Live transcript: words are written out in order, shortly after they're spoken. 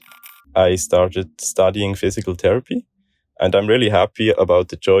I started studying physical therapy. And I'm really happy about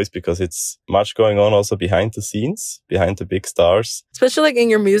the choice because it's much going on also behind the scenes, behind the big stars. Especially like in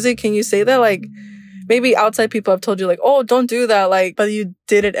your music, can you say that? Like maybe outside people have told you like, oh, don't do that. Like, but you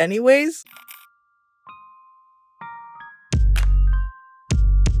did it anyways.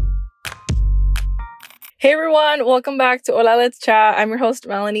 Hey everyone, welcome back to Hola Let's Chat. I'm your host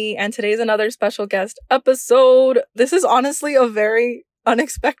Melanie, and today's another special guest episode. This is honestly a very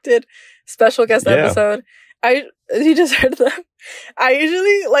unexpected special guest episode. You just heard them. I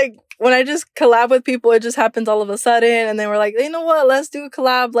usually, like, when I just collab with people, it just happens all of a sudden. And then we're like, you know what? Let's do a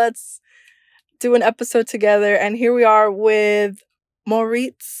collab. Let's do an episode together. And here we are with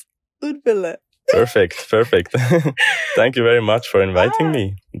Moritz Urwyler. Perfect. Thank you very much for inviting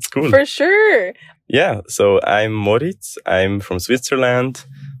me. It's cool. For sure. Yeah, so I'm Moritz. I'm from Switzerland,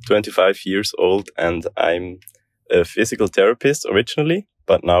 25 years old, and I'm a physical therapist originally,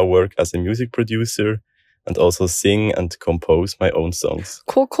 but now work as a music producer and also sing and compose my own songs.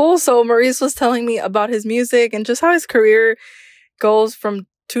 Cool. So Maurice was telling me about his music and just how his career goes from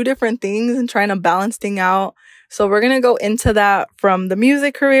two different things and trying to balance things out. So we're going to go into that from the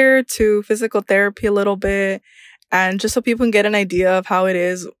music career to physical therapy a little bit, and just so people can get an idea of how it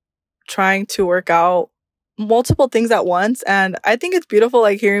is trying to work out multiple things at once. And I think it's beautiful,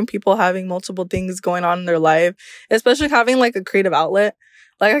 like hearing people having multiple things going on in their life, especially having like a creative outlet.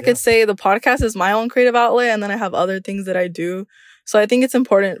 Like I could say the podcast is my own creative outlet, and then I have other things that I do. So I think it's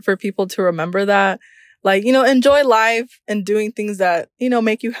important for people to remember that, like, you know, enjoy life and doing things that, you know,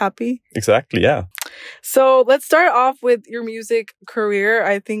 make you happy. Exactly, yeah. So let's start off with your music career.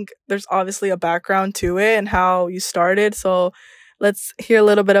 I think there's obviously a background to it and how you started. So let's hear a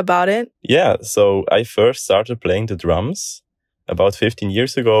little bit about it. Yeah, so I first started playing the drums about 15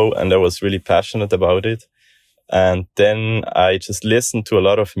 years ago, and I was really passionate about it. And then I just listened to a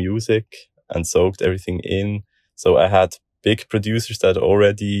lot of music and soaked everything in. So I had big producers that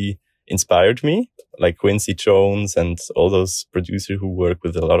already inspired me, like Quincy Jones and all those producers who work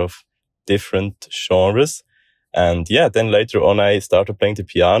with a lot of different genres. And yeah, then later on, I started playing the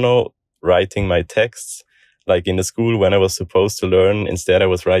piano, writing my texts. Like in the school when I was supposed to learn, instead I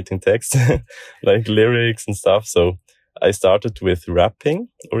was writing text, like lyrics and stuff. So I started with rapping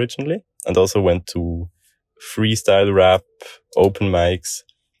originally and also went to freestyle rap, open mics.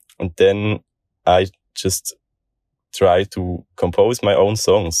 And then I just tried to compose my own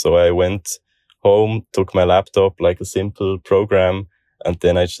songs. So I went home, took my laptop, like a simple program, and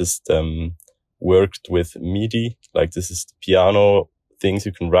then I just worked with MIDI. Like this is the piano things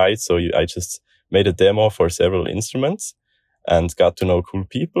you can write. So I just made a demo for several instruments and got to know cool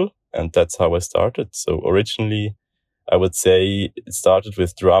people. And that's how I started. So originally, I would say it started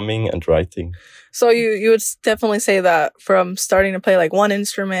with drumming and writing. So you would definitely say that from starting to play like one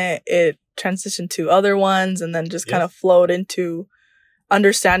instrument, it transitioned to other ones and then just kind of flowed into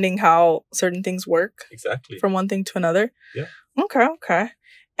understanding how certain things work. Exactly. From one thing to another. Yeah. Okay.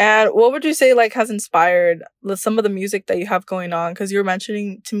 And what would you say like has inspired some of the music that you have going on? Because you were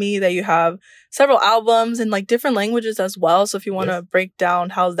mentioning to me that you have several albums in like different languages as well. So if you want to break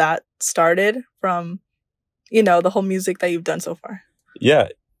down how that started from, you know, the whole music that you've done so far. Yeah,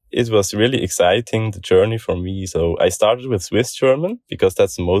 it was really exciting, the journey for me. So I started with Swiss German because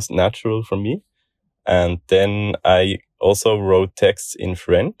that's the most natural for me. And then I also wrote texts in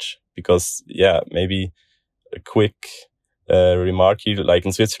French because, maybe a quick remark here, like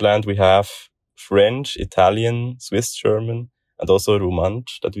in Switzerland, we have French, Italian, Swiss German, and also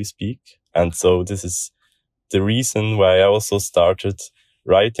Romansh that we speak. And so this is the reason why I also started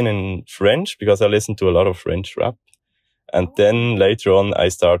writing in French, because I listened to a lot of French rap. And then later on, I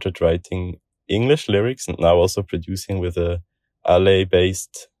started writing English lyrics and now also producing with a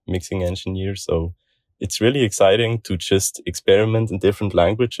LA-based mixing engineer. So it's really exciting to just experiment in different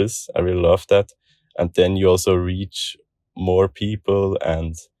languages. I really love that. And then you also reach more people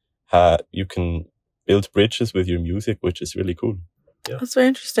and you can build bridges with your music, which is really cool. Yeah. That's very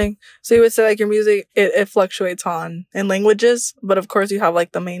interesting. So you would say like your music, it fluctuates in languages, but of course you have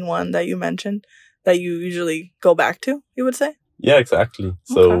like the main one that you mentioned that you usually go back to, you would say? Yeah, exactly.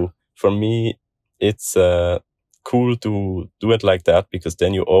 So for me, it's cool to do it like that because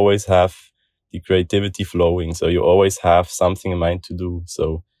then you always have the creativity flowing. So you always have something in mind to do.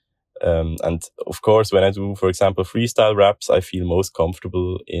 So, and of course, when I do, for example, freestyle raps, I feel most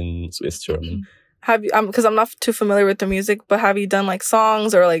comfortable in Swiss German. Have you, because I'm not too familiar with the music, but have you done like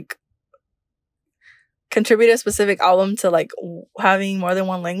songs or like contribute a specific album to like having more than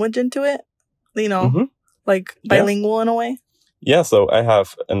one language into it? You know, like bilingual in a way? Yeah, so I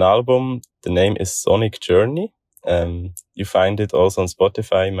have an album. The name is Sonic Journey. you find it also on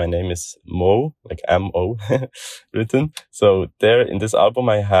Spotify. My name is Mo, like M-O written. So there in this album,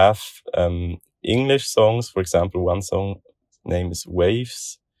 I have English songs. For example, one song name is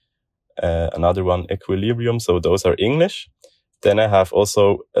Waves, another one Equilibrium. So those are English. Then I have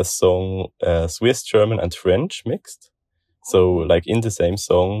also a song, Swiss, German and French mixed. So like in the same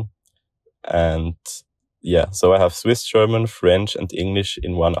song. And yeah, so I have Swiss, German, French and English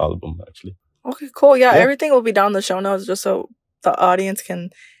in one album actually. Okay, cool. Yeah, everything will be down in the show notes just so the audience can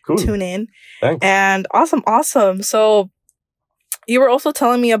tune in. Thanks. And awesome. So you were also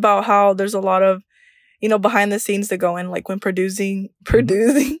telling me about how there's a lot of, behind the scenes that go in, like when producing,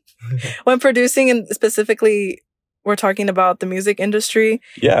 when producing, and specifically we're talking about the music industry.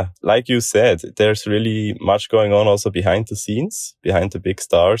 Yeah, like you said, there's really much going on also behind the scenes, behind the big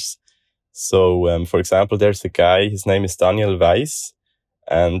stars. So, for example, there's a guy, his name is Daniel Weiss,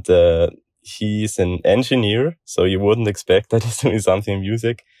 and he's an engineer, so you wouldn't expect that he's doing something in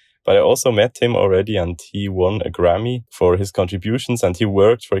music. But I also met him already, and he won a Grammy for his contributions. And he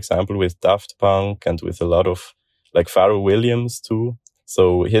worked, for example, with Daft Punk and with a lot of like Pharrell Williams too.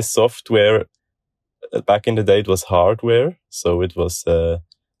 So his software back in the day, it was hardware. So it was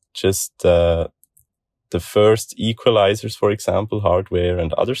just the first equalizers, for example, hardware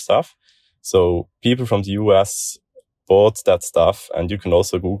and other stuff. So people from the US bought that stuff, and you can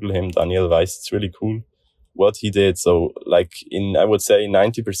also Google him, Daniel Weiss. It's really cool what he did. So like I would say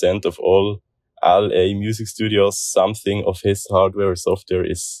 90% of all LA music studios, something of his hardware or software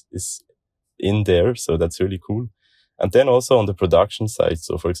is in there. So that's really cool. And then also on the production side.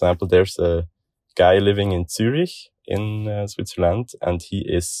 So for example, there's a guy living in Zurich in Switzerland, and he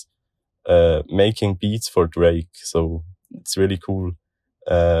is making beats for Drake. So it's really cool.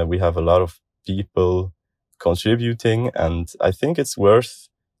 We have a lot of people contributing, and I think it's worth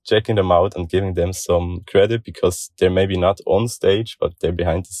checking them out and giving them some credit because they're maybe not on stage, but they're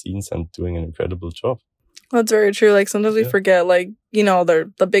behind the scenes and doing an incredible job. That's very true. Like sometimes we forget, like, they're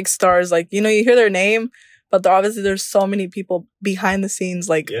the big stars, like, you hear their name, but obviously there's so many people behind the scenes,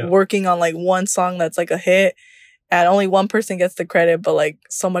 like working on like one song that's like a hit, and only one person gets the credit, but like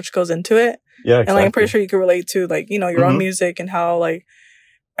so much goes into it. Yeah, exactly. And like I'm pretty sure you can relate to like, your own music and how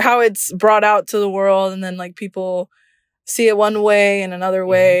it's brought out to the world, and then like people see it one way and another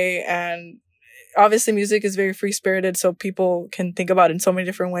way. And obviously music is very free spirited, so people can think about it in so many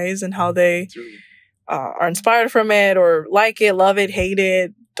different ways and how they are inspired from it or like it, love it, hate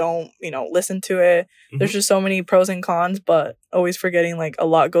it, don't, listen to it. There's just so many pros and cons, but always forgetting like a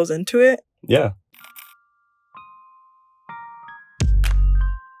lot goes into it. Yeah.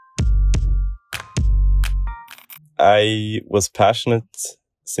 I was passionate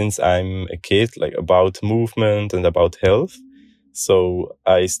since I'm a kid, like about movement and about health. So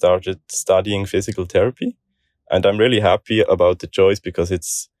I started studying physical therapy, and I'm really happy about the choice because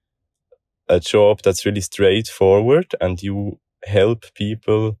it's a job that's really straightforward and you help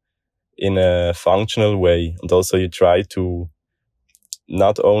people in a functional way. And also you try to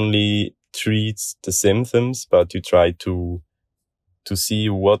not only treat the symptoms, but you try to see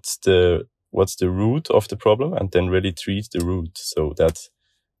what's the root of the problem and then really treat the root so that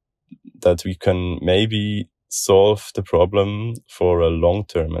we can maybe solve the problem for a long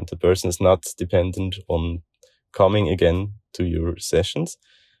term and the person is not dependent on coming again to your sessions.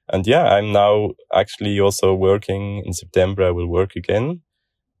 And yeah, I'm now actually also working in September. I will work again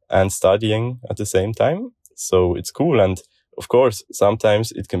and studying at the same time. So it's cool. And of course,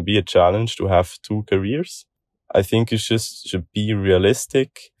 sometimes it can be a challenge to have two careers. I think you just should be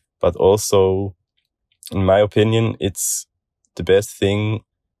realistic, but also, in my opinion, it's the best thing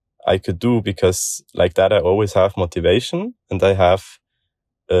I could do because like that, I always have motivation and I have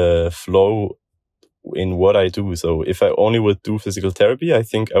flow in what I do. So if I only would do physical therapy, I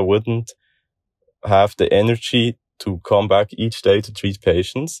think I wouldn't have the energy to come back each day to treat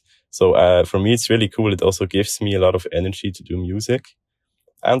patients. So for me, it's really cool. It also gives me a lot of energy to do music.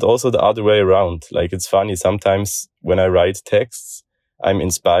 And also the other way around. Like it's funny, sometimes when I write texts, I'm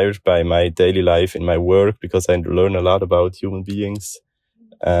inspired by my daily life in my work because I learn a lot about human beings.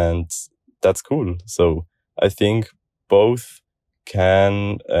 And that's cool. So I think both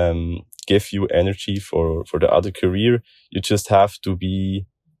can give you energy for the other career. You just have to be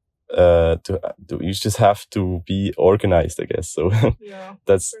you just have to be organized, I guess. So yeah,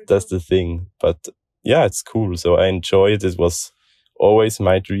 that's the thing. But yeah, it's cool. So I enjoy it. It was always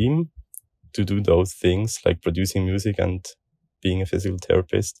my dream to do those things like producing music and being a physical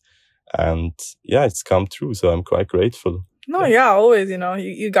therapist. And yeah, it's come true. So I'm quite grateful. No, yeah, always,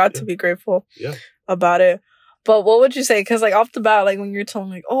 you got to be grateful about it. But what would you say? Because like off the bat, like when you're telling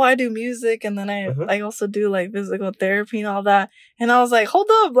me, like, oh, I do music and then I also do like physical therapy and all that. And I was like, hold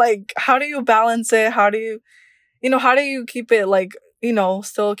up, like how do you balance it? How do you keep it like,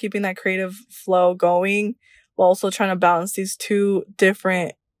 still keeping that creative flow going while also trying to balance these two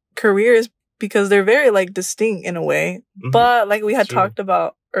different careers because they're very like distinct in a way. But like we had talked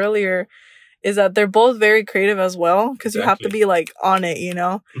about earlier, is that they're both very creative as well because you have to be like on it, you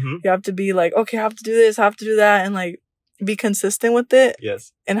have to be like, okay, I have to do this, I have to do that, and like be consistent with it.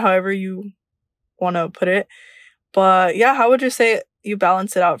 Yes. And however you want to put it. But yeah, how would you say you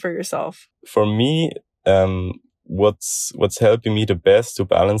balance it out for yourself? For me, what's helping me the best to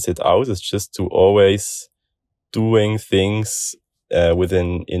balance it out is just to always doing things with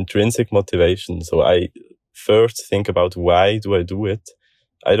an intrinsic motivation. So I first think about why do I do it?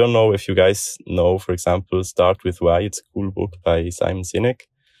 I don't know if you guys know, for example, Start With Why. It's a cool book by Simon Sinek.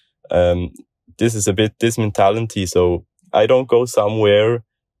 This is a bit this mentality. So I don't go somewhere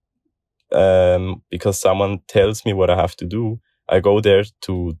because someone tells me what I have to do. I go there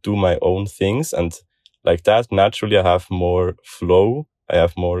to do my own things. And like that, naturally, I have more flow. I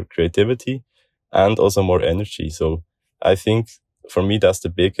have more creativity and also more energy. So I think for me, that's the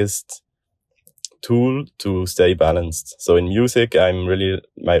biggest tool to stay balanced. So in music, I'm really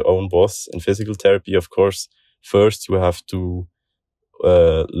my own boss. In physical therapy, of course, first you have to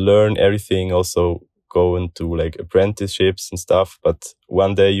learn everything, also go into like apprenticeships and stuff. But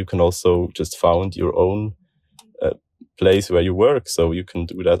one day you can also just found your own place where you work. So you can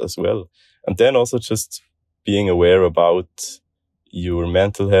do that as well. And then also just being aware about your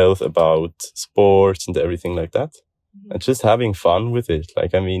mental health, about sports and everything like that. And just having fun with it.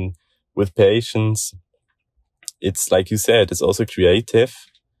 Like, I mean, with patience, it's like you said, it's also creative.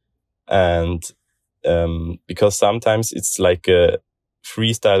 And because sometimes it's like a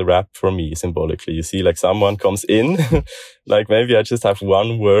freestyle rap for me, symbolically. You see, like someone comes in, like maybe I just have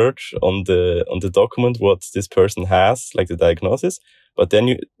one word on the document, what this person has, like the diagnosis. But then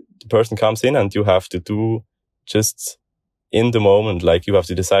the person comes in and you have to do just in the moment, like you have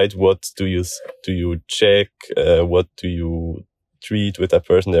to decide what do you check, what do you treat with that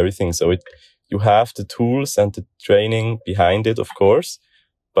person, everything. So you have the tools and the training behind it, of course,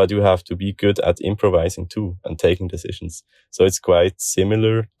 but you have to be good at improvising too and taking decisions. So it's quite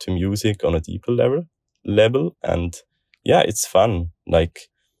similar to music on a deeper level. And yeah, it's fun. Like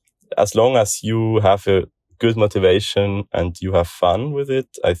as long as you have a good motivation and you have fun with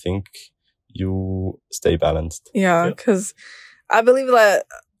it, I think you stay balanced. Yeah, because I believe that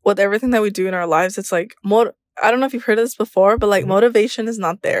with everything that we do in our lives, it's like I don't know if you've heard of this before, but like motivation is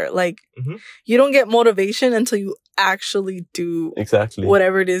not there. Like you don't get motivation until you actually do exactly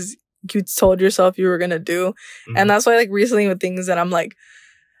whatever it is you told yourself you were going to do. And that's why like recently with things that I'm like,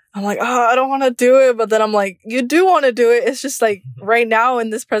 oh, I don't want to do it. But then I'm like, you do want to do it. It's just like right now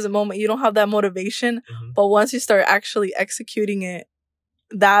in this present moment, you don't have that motivation. But once you start actually executing it,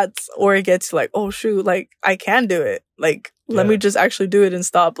 that's where it gets like, oh shoot, like I can do it. Like, let me just actually do it and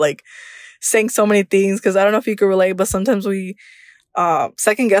stop like saying so many things. Cause I don't know if you can relate, but sometimes we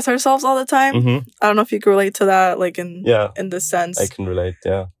second guess ourselves all the time. I don't know if you can relate to that, like in this sense. I can relate,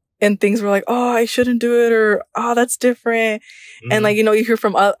 yeah. And things were like, oh, I shouldn't do it, or oh, that's different. And like, you hear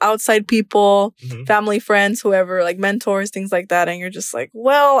from outside people, family, friends, whoever, like mentors, things like that. And you're just like,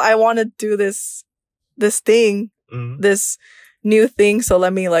 well, I want to do this thing, this new thing. So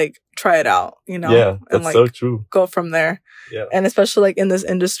let me like try it out, Yeah, that's and like so true. Go from there. Yeah. And especially like in this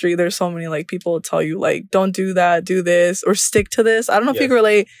industry, there's so many like people tell you like, don't do that, do this, or stick to this. I don't know if you can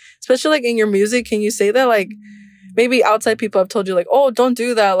relate, especially like in your music. Can you say that like maybe outside people have told you like, oh, don't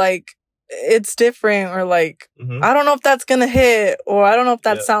do that, like it's different, or like I don't know if that's gonna hit, or I don't know if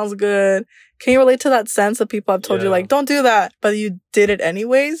that sounds good. Can you relate to that sense of people have told you like, don't do that, but you did it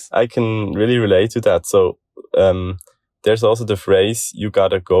anyways? I can really relate to that. So there's also the phrase, you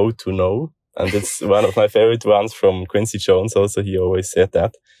gotta go to know. And it's one of my favorite ones from Quincy Jones also. He always said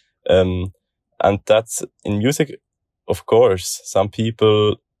that. And that's in music, of course. Some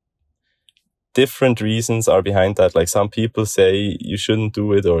people, different reasons are behind that. Like some people say you shouldn't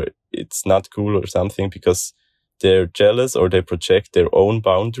do it, or it's not cool or something because they're jealous or they project their own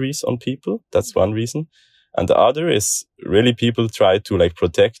boundaries on people. That's one reason. And the other is really people try to like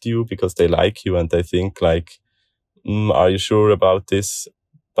protect you because they like you and they think like, are you sure about this?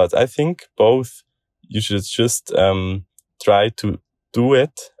 But I think both, you should just try to do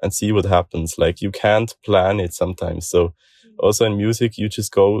it and see what happens. Like you can't plan it sometimes. So also in music, you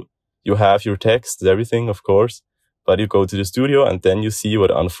just go, you have your text, everything, of course, but you go to the studio and then you see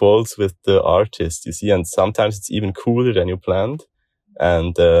what unfolds with the artist, you see, and sometimes it's even cooler than you planned.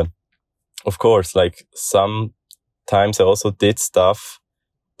 And of course, like sometimes I also did stuff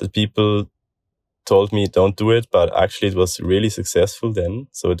that people told me don't do it, but actually it was really successful then.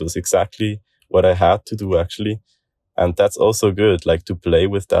 So it was exactly what I had to do actually. And that's also good, like to play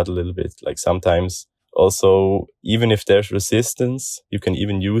with that a little bit. Like sometimes also, even if there's resistance, you can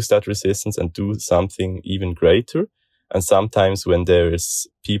even use that resistance and do something even greater. And sometimes when there's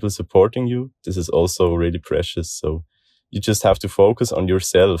people supporting you, this is also really precious. So you just have to focus on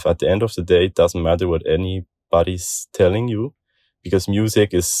yourself. At the end of the day, it doesn't matter what anybody's telling you, because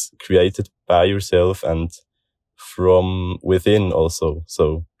music is created by yourself and from within also.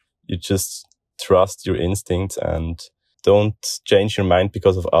 So you just trust your instincts and don't change your mind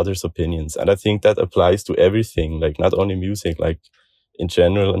because of others' opinions. And I think that applies to everything, like not only music, like in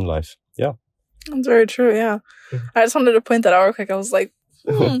general in life. Yeah. That's very true, yeah. I just wanted to point that out real quick. I was like,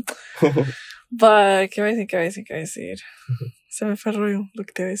 But, ¿qué voy a decir? Se me fue el rollo lo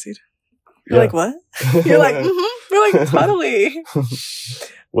que te iba a decir. You're like, what? You're like, You're like, totally.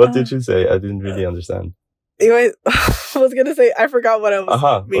 What did you say? I didn't really understand. Anyway, I was going to say, I forgot what I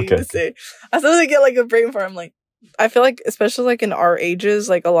was meaning to say. I started to get like a brain fart. I'm like, I feel like, especially like in our ages,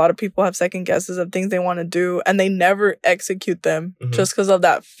 like a lot of people have second guesses of things they want to do and they never execute them just because of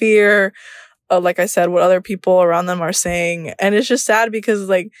that fear of, like I said, what other people around them are saying. And it's just sad because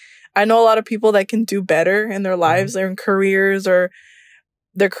like, I know a lot of people that can do better in their lives or in careers or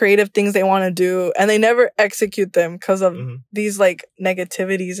their creative things they want to do, and they never execute them because of these like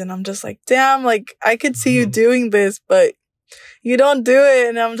negativities. And I'm just like, damn, like I could see you doing this, but you don't do it.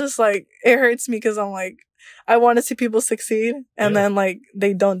 And I'm just like, it hurts me because I'm like, I want to see people succeed, and then like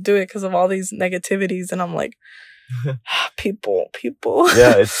they don't do it because of all these negativities. And I'm like, people.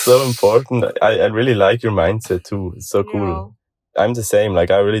 Yeah, it's so important. I really like your mindset too. It's so cool. I'm the same. Like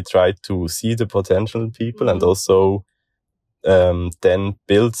I really try to see the potential in people and also then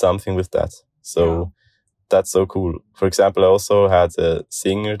build something with that. So that's so cool. For example, I also had a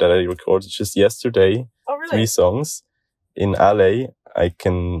singer that I recorded just yesterday. Oh, really? 3 songs in LA. I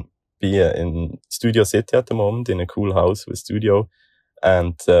can be in Studio City at the moment in a cool house with studio.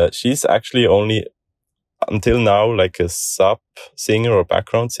 And she's actually only until now like a sub singer or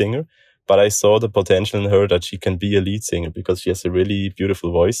background singer. But I saw the potential in her that she can be a lead singer because she has a really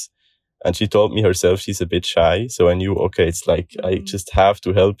beautiful voice. And she told me herself she's a bit shy. So I knew, okay, it's like I just have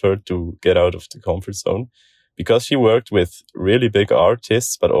to help her to get out of the comfort zone. Because she worked with really big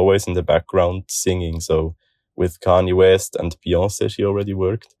artists, but always in the background singing. So with Kanye West and Beyonce, she already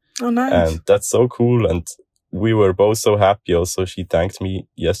worked. Oh, nice. And that's so cool. And we were both so happy. Also, she thanked me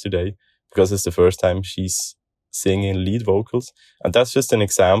yesterday because it's the first time she's singing lead vocals. And that's just an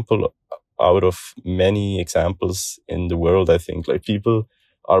example out of many examples in the world, I think. Like people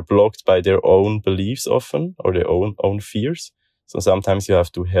are blocked by their own beliefs often or their own fears. So sometimes you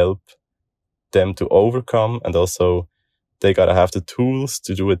have to help them to overcome, and also they gotta have the tools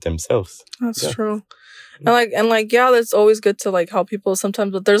to do it themselves. That's true. And like, yeah, that's always good to like help people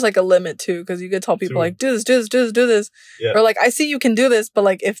sometimes, but there's like a limit too, because you could tell people like, do this. Yeah. Or like, I see you can do this, but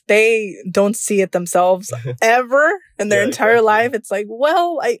like if they don't see it themselves ever in their entire life, it's like,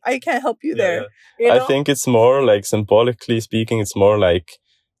 well, I can't help you there. You know? I think it's more like, symbolically speaking, it's more like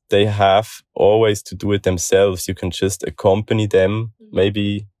they have always to do it themselves. You can just accompany them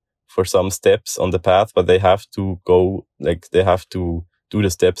maybe for some steps on the path, but they have to go, like they have to do the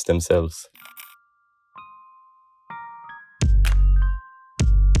steps themselves.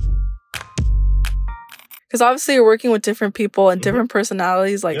 Because obviously you're working with different people and different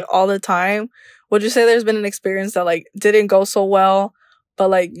personalities like all the time. Would you say there's been an experience that like didn't go so well, but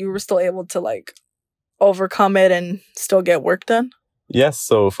like you were still able to like overcome it and still get work done? Yes.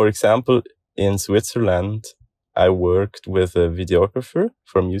 So for example, in Switzerland, I worked with a videographer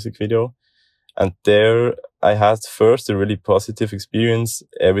for a music video. And there I had first a really positive experience.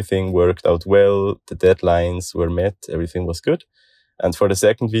 Everything worked out well. The deadlines were met. Everything was good. And for the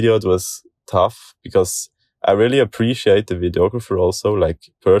second video, it was tough because I really appreciate the videographer also.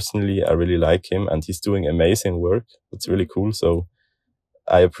 Like personally, I really like him and he's doing amazing work. It's really cool. So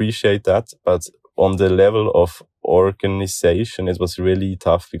I appreciate that. But on the level of organization, it was really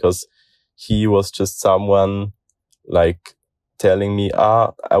tough because he was just someone like telling me,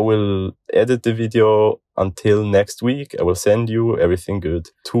 I will edit the video until next week. I will send you everything good.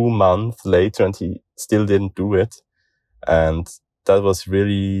 2 months later and he still didn't do it. And that was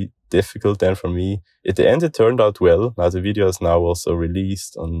really difficult then for me. At the end, it turned out well. Now the video is now also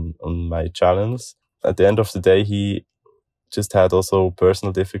released on my channels. At the end of the day, he just had also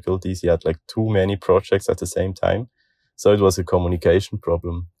personal difficulties. He had like too many projects at the same time. So it was a communication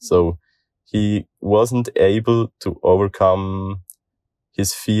problem. So he wasn't able to overcome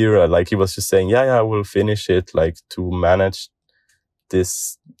his fear, like he was just saying, yeah, I will finish it, like to manage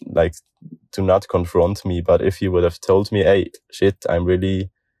this, like to not confront me. But if he would have told me, hey, shit, I'm really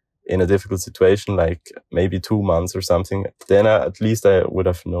in a difficult situation, like maybe 2 months or something, then at least I would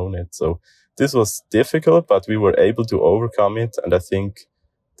have known it. So this was difficult, but we were able to overcome it. And I think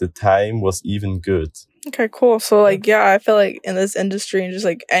the time was even good. Okay, cool. So like, yeah, I feel like in this industry and just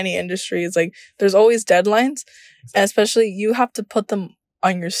like any industry, it's like there's always deadlines. Exactly. And especially you have to put them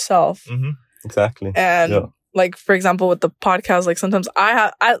on yourself. Mm-hmm. Exactly. And like, for example, with the podcast, like sometimes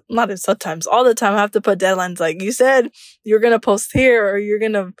sometimes, all the time I have to put deadlines. Like you said, you're going to post here or you're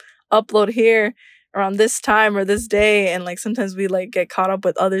going to upload here around this time or this day. And like sometimes we like get caught up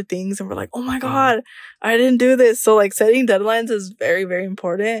with other things and we're like, oh my God, I didn't do this. So like setting deadlines is very, very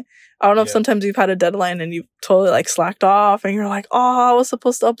important. I don't know if sometimes you've had a deadline and you totally like slacked off and you're like, oh, I was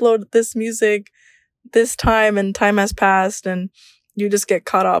supposed to upload this music this time and time has passed and you just get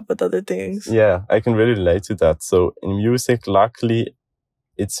caught up with other things. Yeah, I can really relate to that. So in music, luckily,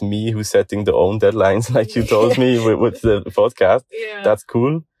 it's me who's setting the own deadlines, like you told me with the podcast. Yeah. That's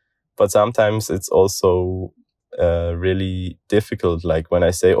cool. But sometimes it's also really difficult. Like when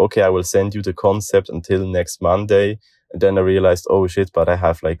I say, okay, I will send you the concept until next Monday. And then I realized, oh shit, but I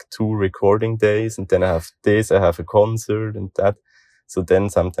have like 2 recording days. And then I have this, I have a concert and that. So then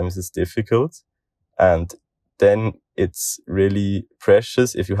sometimes it's difficult. And then it's really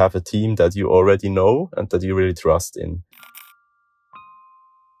precious if you have a team that you already know and that you really trust in.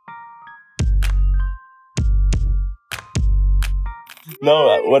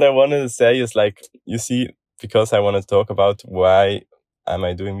 No, what I wanted to say is like, you see, because I want to talk about why am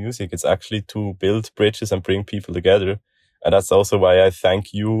I doing music, it's actually to build bridges and bring people together. And that's also why I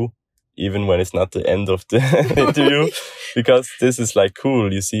thank you, even when it's not the end of the interview, because this is like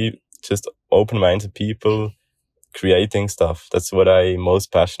cool. You see, just open-minded people creating stuff. That's what I'm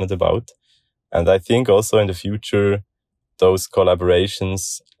most passionate about. And I think also in the future, those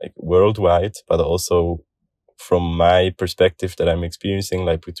collaborations, like worldwide, but also from my perspective that I'm experiencing,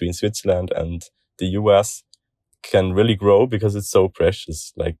 like between Switzerland and the US, can really grow because it's so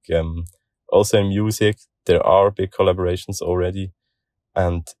precious. Like, also in music, there are big collaborations already.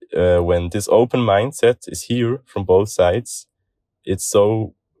 And, when this open mindset is here from both sides, it's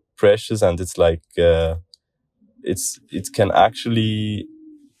so precious and it's like, it can actually,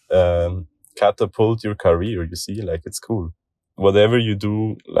 catapult your career. You see, like it's cool. Whatever you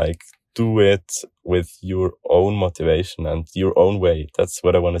do, like do it with your own motivation and your own way. That's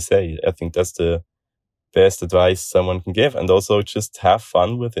what I want to say. I think that's the best advice someone can give. And also just have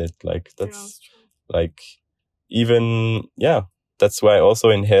fun with it. Like that's like even, that's why also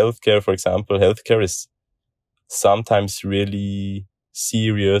in healthcare, for example, healthcare is sometimes really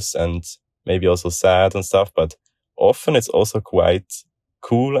serious and maybe also sad and stuff, but often it's also quite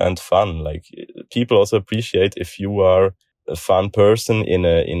cool and fun. Like people also appreciate if you are a fun person in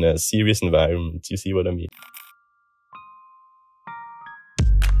a serious environment. You see what I mean?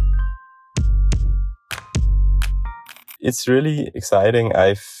 It's really exciting.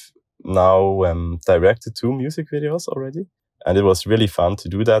 I've now directed 2 music videos already, and it was really fun to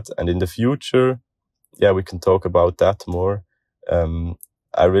do that. And in the future, we can talk about that more.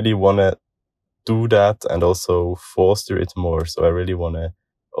 I really want to do that and also foster it more. So I really want to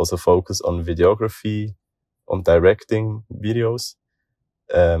also focus on videography, on directing videos.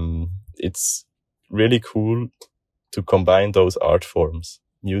 It's really cool to combine those art forms,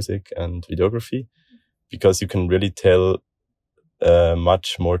 music and videography, because you can really tell a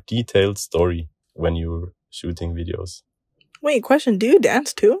much more detailed story when you're shooting videos. Wait, question, do you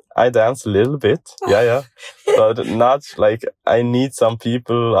dance too? I dance a little bit. Yeah. But not like, I need some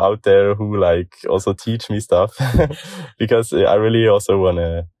people out there who like also teach me stuff because I really also want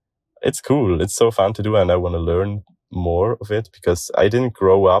to, it's cool. It's so fun to do. And I want to learn more of it because I didn't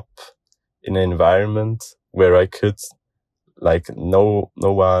grow up in an environment where I could like, no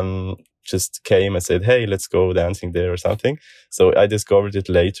one just came and said, hey, let's go dancing there or something. So I discovered it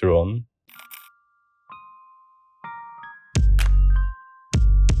later on.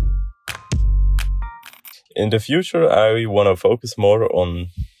 In the future, I want to focus more on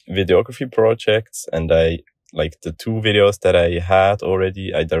videography projects, and I like the 2 videos that I had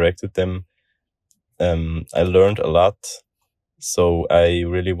already, I directed them. I learned a lot. So I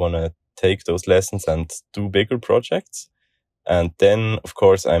really want to take those lessons and do bigger projects. And then, of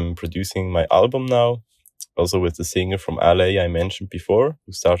course, I'm producing my album now, also with the singer from LA I mentioned before,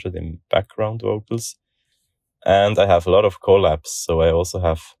 who started in background vocals. And I have a lot of collabs. So I also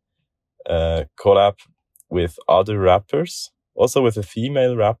have a collab with other rappers, also with a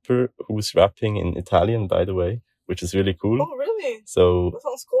female rapper who's rapping in Italian, by the way, which is really cool. Oh, really? So That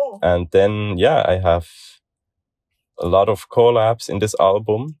sounds cool. and then I have a lot of collabs in this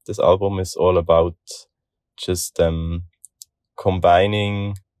album. This album is all about just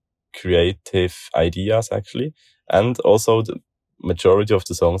combining creative ideas actually, and also the majority of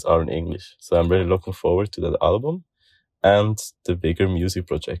the songs are in English. So I'm really looking forward to that album and the bigger music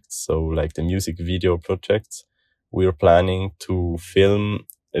projects. So like the music video projects, we're planning to film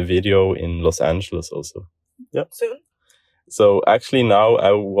a video in Los Angeles also. Yeah. Soon? So actually now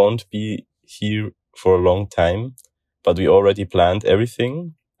I won't be here for a long time, but we already planned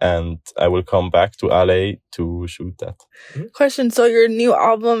everything and I will come back to LA to shoot that. Question. So your new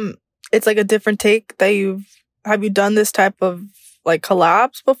album, it's like a different take that have you done this type of like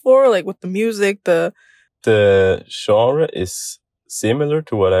collabs before? Like with the music, the genre is similar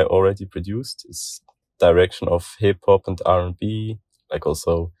to what I already produced. It's direction of hip hop and R&B, like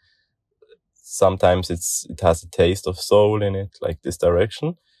also sometimes it has a taste of soul in it, like this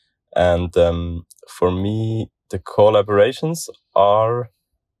direction. And for me, the collaborations are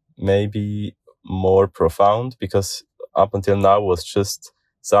maybe more profound because up until now was just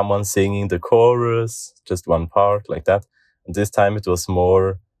someone singing the chorus, just one part like that. And this time it was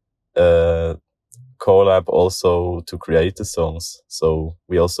more collab also to create the songs. So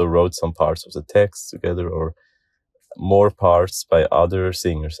we also wrote some parts of the text together or more parts by other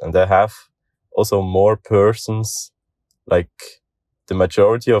singers. And I have also more persons, like the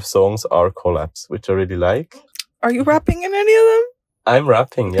majority of songs are collabs, which I really like. Are you rapping in any of them? I'm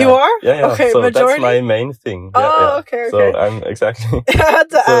rapping, yeah. You are? Yeah. Okay, so majority? that's my main thing. Okay. So I'm exactly. I had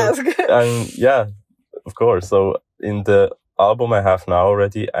to ask. And yeah, of course. So in the album I have now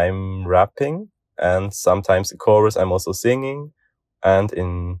already, I'm rapping and sometimes the chorus I'm also singing. And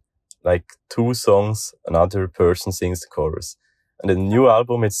in like 2 songs, another person sings the chorus. And the new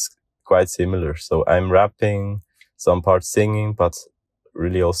album, it's quite similar. So I'm rapping, some parts singing, but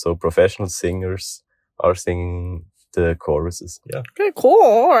really also professional singers are singing the choruses. Yeah. Okay, cool.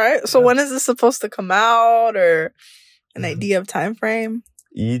 All right. So when is this supposed to come out, or an idea of time frame?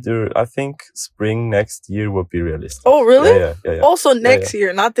 Either, I think spring next year would be realistic. Oh, really? Yeah. Also next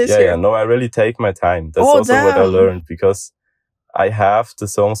year, not this year. Yeah, no, I really take my time. That's also what I learned because I have the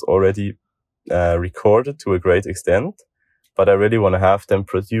songs already recorded to a great extent, but I really want to have them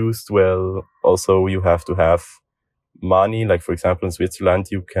produced well. Also, you have to have money. Like, for example, in Switzerland,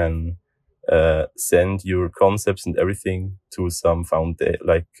 you can send your concepts and everything to some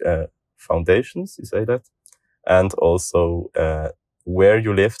foundations, you say that? And also where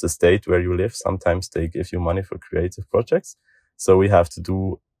you live, the state where you live, sometimes they give you money for creative projects. So we have to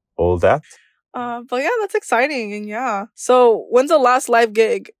do all that. But yeah, that's exciting. And yeah. So when's the last live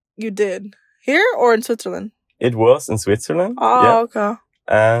gig you did? Here or in Switzerland? It was in Switzerland. Oh, okay.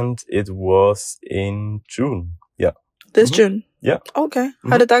 And it was in June. Yeah. This June? Yeah. Okay.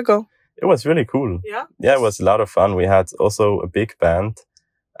 How did that go? It was really cool. Yeah? Yeah, it was a lot of fun. We had also a big band.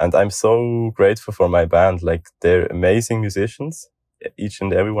 And I'm so grateful for my band. Like, they're amazing musicians, each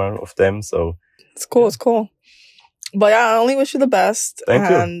and every one of them. So it's cool. It's cool. But yeah, I only wish you the best. Thank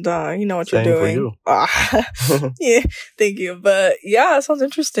you. And you know what Same you're doing. For you. Yeah, thank you. But yeah, it sounds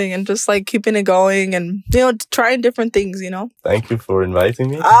interesting. And just like keeping it going and, you know, trying different things, you know? Thank you for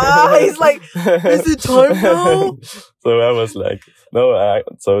inviting me. He's like, is it time now? So I was like, no,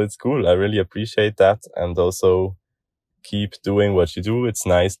 so it's cool. I really appreciate that. And also keep doing what you do. It's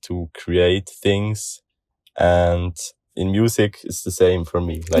nice to create things. And in music, it's the same for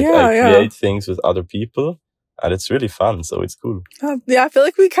me. Like I create things with other people. And it's really fun, so it's cool. Yeah, I feel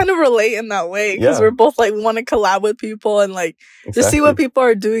like we kind of relate in that way because we're both like want to collab with people and like just see what people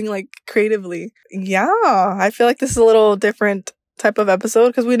are doing like creatively. Yeah, I feel like this is a little different type of episode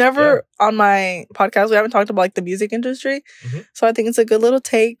because we never on my podcast we haven't talked about like the music industry, so I think it's a good little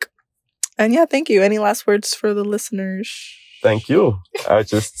take. And yeah, thank you. Any last words for the listeners? Thank you. I would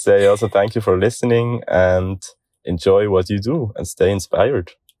just say also thank you for listening and enjoy what you do and stay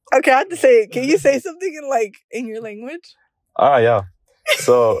inspired. Okay, I have to say it. Can you say something in your language? Ja.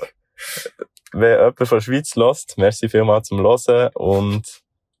 So, wer jemand von der Schweiz hört, merci vielmals zum Hören und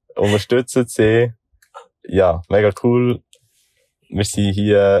unterstützen sie. Ja, mega cool. Wir sind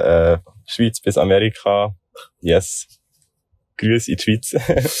hier, Schweiz bis Amerika. Yes. Grüß in die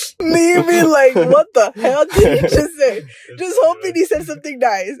Schweiz. You mean like, what the hell did you just say? Just hoping he said something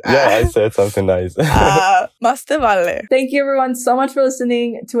nice. Yeah, I said something nice. Más te vale. Thank you everyone so much for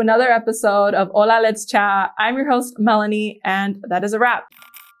listening to another episode of Hola, Let's Chat. I'm your host, Melanie, and that is a wrap.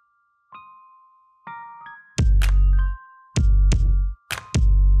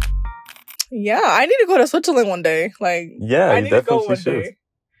 Yeah, I need to go to Switzerland one day. Like, yeah, I need to go one should. day.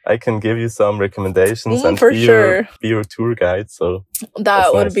 I can give you some recommendations and for be sure. your tour guide. So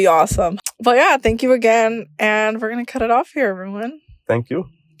that would nice. be awesome. But yeah, thank you again. And we're going to cut it off here, everyone. Thank you.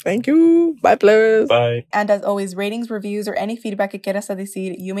 Thank you. Bye, players. Bye. And as always, ratings, reviews, or any feedback at Get Us a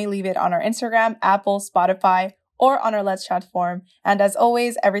Decir, you may leave it on our Instagram, Apple, Spotify, or on our Let's Chat forum. And as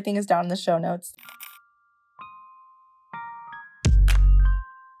always, everything is down in the show notes.